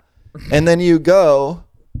out. And then you go,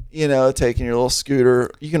 taking your little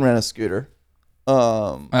scooter. You can rent a scooter.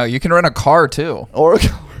 You can rent a car too. Or a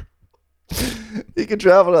car. You can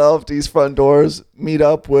travel to LFD's front doors, meet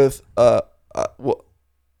up with, I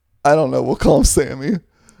don't know, we'll call him Sammy.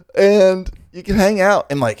 And you can hang out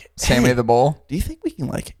and like, Sammy hey, the Bull. do you think we can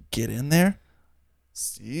like get in there?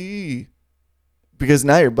 See, because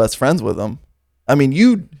now you're best friends with them. I mean,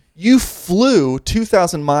 you flew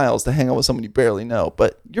 2,000 miles to hang out with someone you barely know,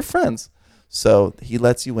 but you're friends. So he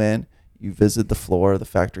lets you in. You visit the floor, the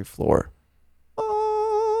factory floor.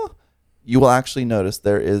 You will actually notice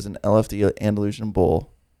there is an LFD Andalusian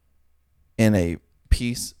bull in a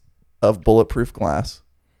piece of bulletproof glass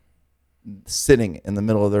sitting in the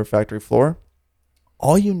middle of their factory floor.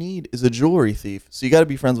 All you need is a jewelry thief. So you got to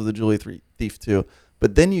be friends with a jewelry thief too.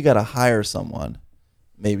 But then you got to hire someone.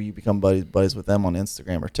 Maybe you become buddies with them on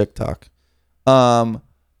Instagram or TikTok.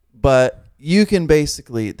 But you can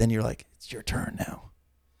basically, then you're like, it's your turn now.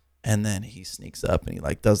 And then he sneaks up and he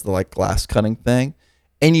like does the like glass cutting thing.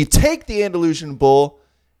 And you take the Andalusian bull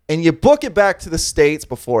and you book it back to the States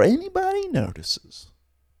before anybody notices.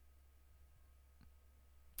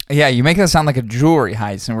 Yeah, you make that sound like a jewelry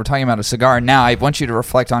heist, and we're talking about a cigar. Now, I want you to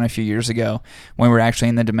reflect on a few years ago when we were actually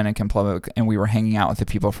in the Dominican Republic and we were hanging out with the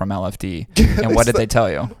people from LFD. And what did they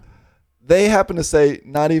tell you? They happen to say,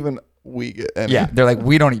 not even we get any. Yeah, they're like,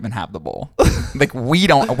 we don't even have the bull. Like,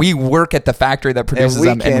 we work at the factory that produces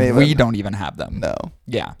them, and we don't even have them. No.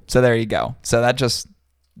 Yeah, so there you go. So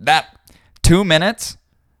that 2 minutes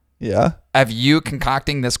Yeah. of you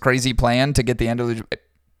concocting this crazy plan to get the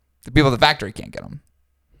people at the factory can't get them.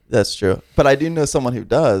 That's true. But I do know someone who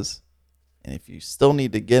does. And if you still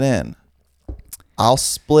need to get in, I'll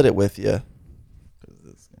split it with you.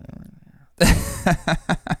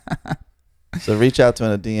 So reach out to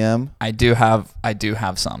him in a DM. I do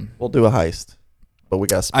have some. We'll do a heist. But we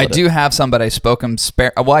got to split I do have some, but I smoke them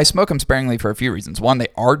I smoke them sparingly for a few reasons. One, they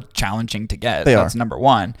are challenging to get. That's number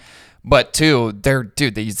one. But two,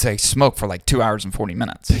 they smoke for like 2 hours and 40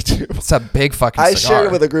 minutes. They do. It's a big fucking cigar. I shared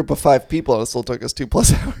it with a group of 5 people and it still took us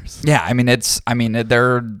 2+ hours. Yeah, it's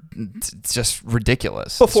just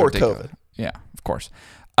ridiculous. Before ridiculous. COVID. Yeah, of course.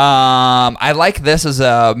 I like this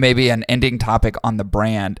as maybe an ending topic on the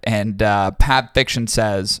brand. And Pab Fiction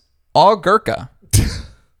says, all Gurkha.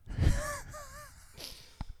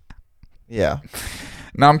 Yeah.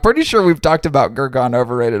 Now, I'm pretty sure we've talked about Gurkha on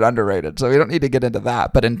overrated, underrated, so we don't need to get into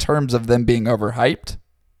that. But in terms of them being overhyped,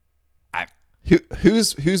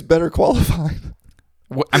 who's better qualified?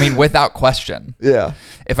 I mean, without question. Yeah.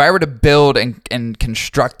 If I were to build and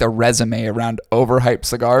construct a resume around overhyped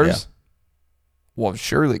cigars, well,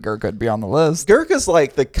 surely Gurkha would be on the list. Gurkha's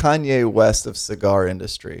like the Kanye West of cigar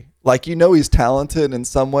industry. Like, he's talented in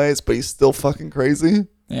some ways, but he's still fucking crazy.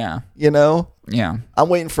 Yeah. Yeah. I'm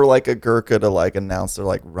waiting for like a Gurkha to like announce they're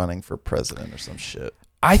like running for president or some shit.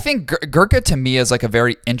 I think Gurkha to me is like a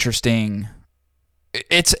very interesting.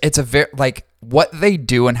 It's a very like what they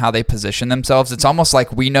do and how they position themselves. It's almost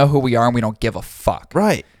like we know who we are and we don't give a fuck.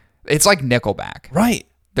 Right. It's like Nickelback. Right.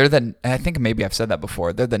 I think maybe I've said that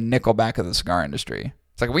before. They're the Nickelback of the cigar industry.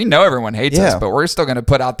 It's like we know everyone hates us, but we're still going to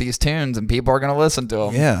put out these tunes and people are going to listen to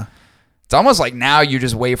them. Yeah. It's almost like now you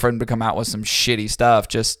just wait for them to come out with some shitty stuff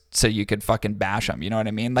just so you could fucking bash them. You know what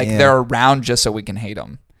I mean? Like they're around just so we can hate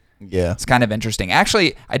them. Yeah. It's kind of interesting.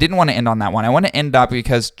 Actually, I didn't want to end on that one. I want to end up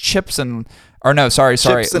because Leaf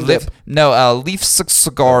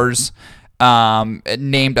Cigars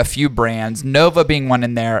named a few brands, Nova being one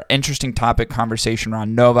in there. Interesting topic conversation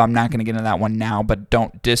around Nova. I'm not going to get into that one now, but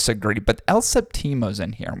don't disagree. But El Septimo's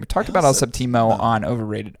in here. And we talked about El Septimo on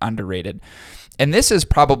overrated, underrated. And this is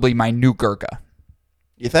probably my new Gurkha.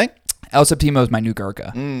 You think? El Septimo is my new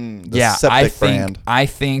Gurkha. The septic brand. I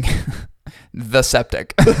think the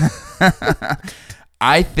septic.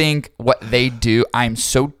 I think what they do, I'm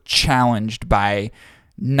so challenged by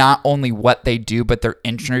not only what they do, but their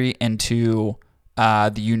entry into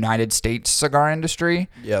the United States cigar industry.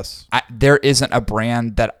 Yes. There isn't a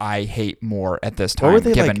brand that I hate more at this time,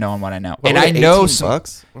 given knowing what I know. And I know some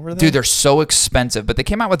bucks? What were they? Dude, they're so expensive, but they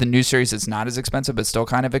came out with a new series that's not as expensive, but still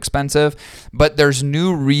kind of expensive. But there's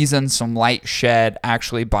new reasons some light shed,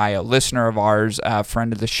 actually by a listener of ours, a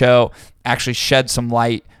friend of the show, actually shed some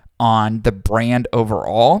light on the brand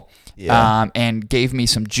overall. Yeah. And gave me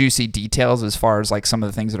some juicy details as far as like some of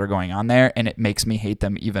the things that are going on there, and it makes me hate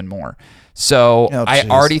them even more. So I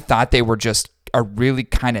already thought they were just a really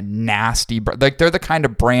kind of nasty, like they're the kind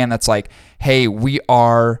of brand that's like, hey, we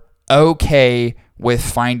are okay with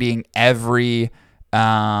finding every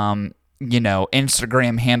Instagram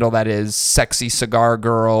handle that is sexy cigar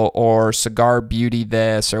girl or cigar beauty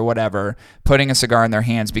this or whatever, putting a cigar in their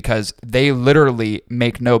hands, because they literally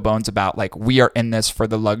make no bones about like, we are in this for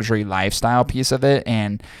the luxury lifestyle piece of it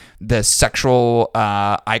and the sexual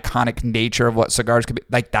iconic nature of what cigars could be.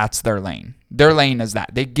 Like, that's their lane. Their lane is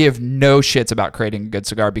that. They give no shits about creating a good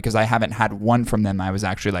cigar, because I haven't had one from them I was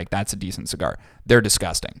actually like, that's a decent cigar. They're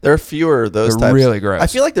disgusting. There are fewer of those types. They're really gross. I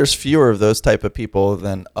feel like there's fewer of those type of people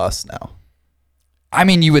than us now. I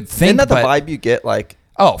mean, you would think. Isn't that the vibe you get? Like,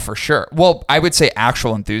 oh, for sure. Well, I would say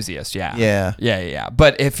actual enthusiasts. Yeah. Yeah.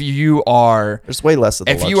 But if you are, there's way less of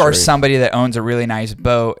the if you are somebody that owns a really nice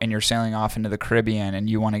boat and you're sailing off into the Caribbean and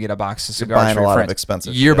you want to get a box of cigars, buying for a lot friends, of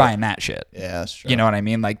expensive. You're shit. buying that shit. Yeah, that's true. You know what I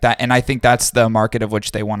mean? Like that, and I think that's the market of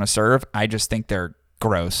which they want to serve. I just think they're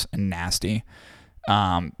gross and nasty,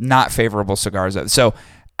 not favorable cigars. So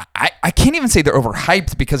I can't even say they're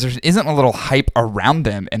overhyped, because there isn't a little hype around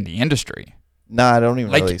them in the industry. No, I don't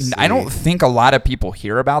even really see. I don't think a lot of people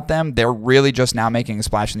hear about them. They're really just now making a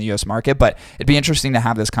splash in the U.S. market, but it'd be interesting to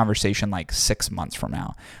have this conversation like 6 months from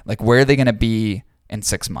now. Like, where are they going to be in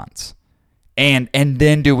 6 months? And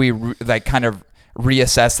then do we kind of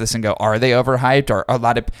reassess this and go, are they overhyped? Or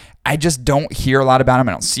I just don't hear a lot about them.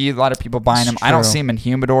 I don't see a lot of people buying them. I don't see them in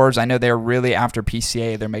humidors. I know they're really after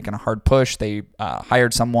PCA. They're making a hard push. They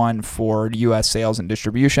hired someone for U.S. sales and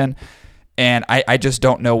distribution. And I just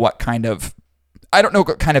don't know what kind of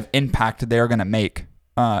impact they're going to make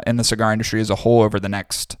in the cigar industry as a whole over the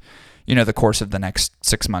next, the course of the next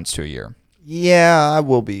 6 months to a year. Yeah, I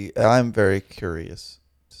will be. I'm very curious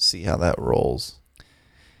to see how that rolls.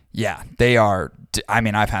 Yeah, they are. I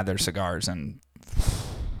mean, I've had their cigars and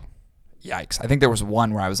yikes. I think there was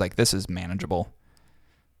one where I was like, this is manageable.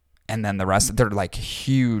 And then the rest, they're like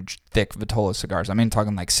huge, thick Vitola cigars. I mean,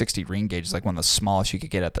 talking like 60 ring gauge, like one of the smallest you could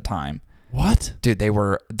get at the time. What? Dude,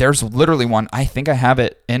 there's literally one. I think I have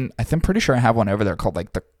it in, I'm pretty sure I have one over there called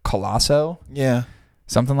like the Colosso. Yeah.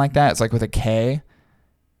 Something like that. It's like with a K.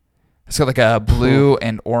 It's got like a blue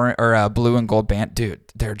and orange, or a blue and gold band. Dude,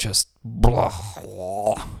 they're just,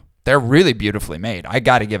 they're really beautifully made. I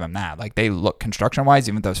got to give them that. Like, they look construction wise,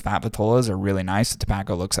 even those fat Vitolas are really nice. The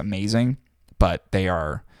tobacco looks amazing, but they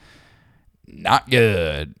are not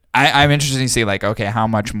good. I'm interested to see like, okay, how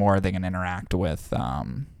much more are they going to interact with,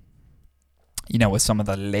 with some of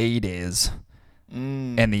the ladies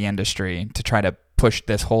in the industry to try to push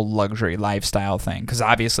this whole luxury lifestyle thing. Because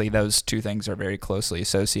obviously those two things are very closely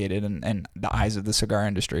associated in the eyes of the cigar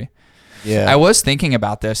industry. Yeah. I was thinking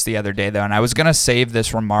about this the other day, though, and I was going to save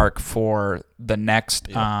this remark for the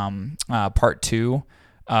next part 2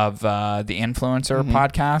 of the influencer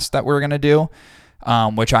podcast that we're going to do,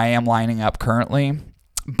 which I am lining up currently.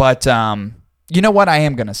 But you know what? I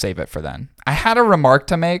am going to save it for then. I had a remark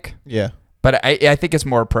to make. Yeah. But I think it's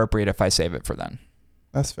more appropriate if I save it for then.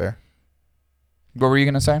 That's fair. What were you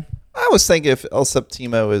going to say? I was thinking if El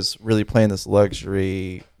Septimo is really playing this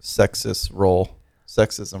luxury sexism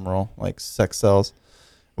role, like sex sells,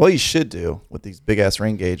 what you should do with these big-ass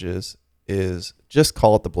ring gauges is just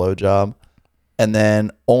call it the blowjob and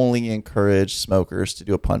then only encourage smokers to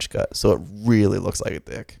do a punch cut so it really looks like a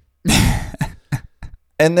dick.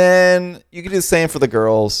 And then you can do the same for the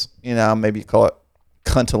girls. Maybe call it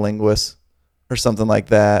cuntilingus or something like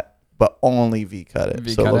that, but only V-cut it.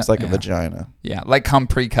 So it looks like a vagina. Yeah, like come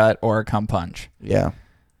pre-cut or come punch. Yeah.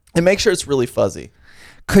 And make sure it's really fuzzy.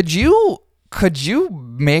 Could you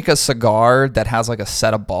make a cigar that has like a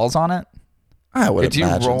set of balls on it? I would imagine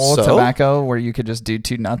so. Could you roll tobacco where you could just do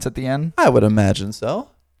 2 nuts at the end? I would imagine so.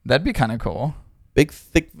 That'd be kind of cool. Big,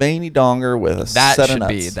 thick, veiny donger with a set of nuts. That should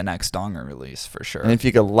be the next donger release for sure. And if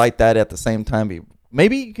you could light that at the same time,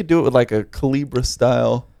 maybe you could do it with like a Calibra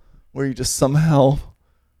style where you just somehow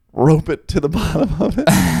rope it to the bottom of it.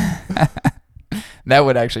 That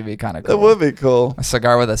would actually be kind of cool. That would be cool. A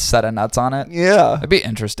cigar with a set of nuts on it. Yeah. That'd be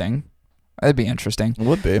interesting. It'd be interesting. It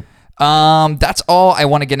would be. That's all I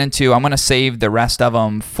want to get into. I'm going to save the rest of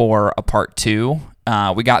them for a part 2.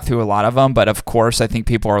 We got through a lot of them, but of course, I think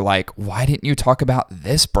people are like, why didn't you talk about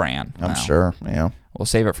this brand? I'm sure. Yeah. We'll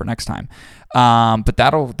save it for next time. But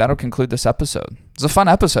that'll conclude this episode. It's a fun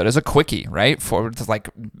episode. It's a quickie, right? For like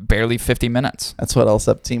barely 50 minutes. That's what El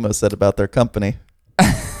Septimo said about their company.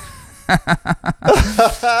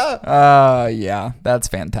 Yeah, that's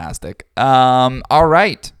fantastic. All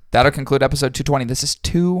right. That'll conclude episode 220. This is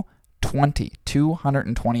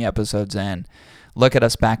 220 episodes in. Look at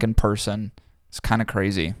us back in person. It's kind of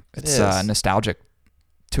crazy. It's nostalgic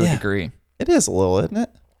to a degree. It is a little, isn't it?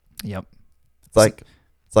 Yep.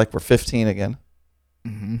 It's like we're 15 again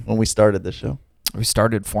when we started this show. We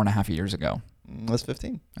started 4.5 years ago. That's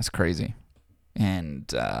 15. That's crazy.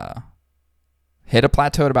 And hit a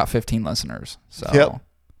plateau at about 15 listeners. So,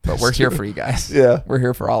 but we're here for you guys. Yeah. We're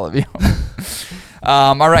here for all of you.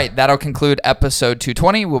 All right. That'll conclude episode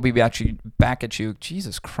 220. We'll be back at you.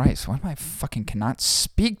 Jesus Christ. Why am I fucking cannot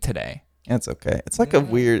speak today? It's okay. It's like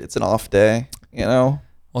it's an off day, you know?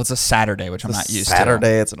 Well, it's a Saturday, which I'm not used to.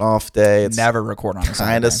 Saturday, it's an off day. It's never record on a Saturday.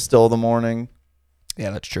 Kind of still the morning.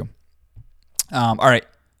 Yeah, that's true. All right.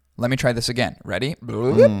 Let me try this again. Ready?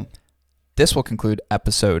 This will conclude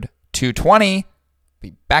episode 220.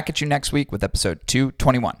 Be back at you next week with episode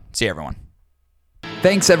 221. See you, everyone.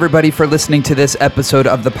 Thanks, everybody, for listening to this episode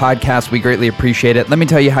of the podcast. We greatly appreciate it. Let me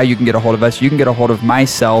tell you how you can get a hold of us. You can get a hold of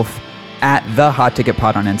myself at the Hot Ticket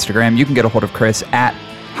Pod on Instagram. You can get a hold of Chris at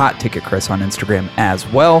Hot Ticket Chris on Instagram as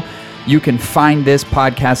well. You can find this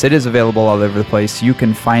podcast. It is available all over the place. You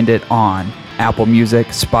can find it on Apple Music,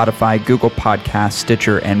 Spotify, Google Podcasts,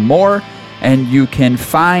 Stitcher, and more. And you can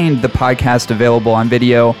find the podcast available on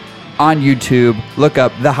video on YouTube. Look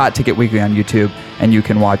up The Hot Ticket Weekly on YouTube, and you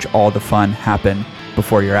can watch all the fun happen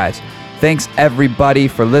before your eyes. Thanks, everybody,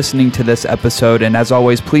 for listening to this episode. And as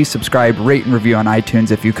always, please subscribe, rate, and review on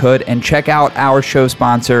iTunes if you could. And check out our show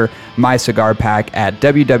sponsor, My Cigar Pack, at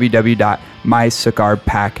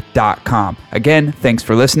www.mycigarpack.com. Again, thanks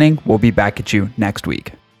for listening. We'll be back at you next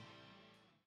week.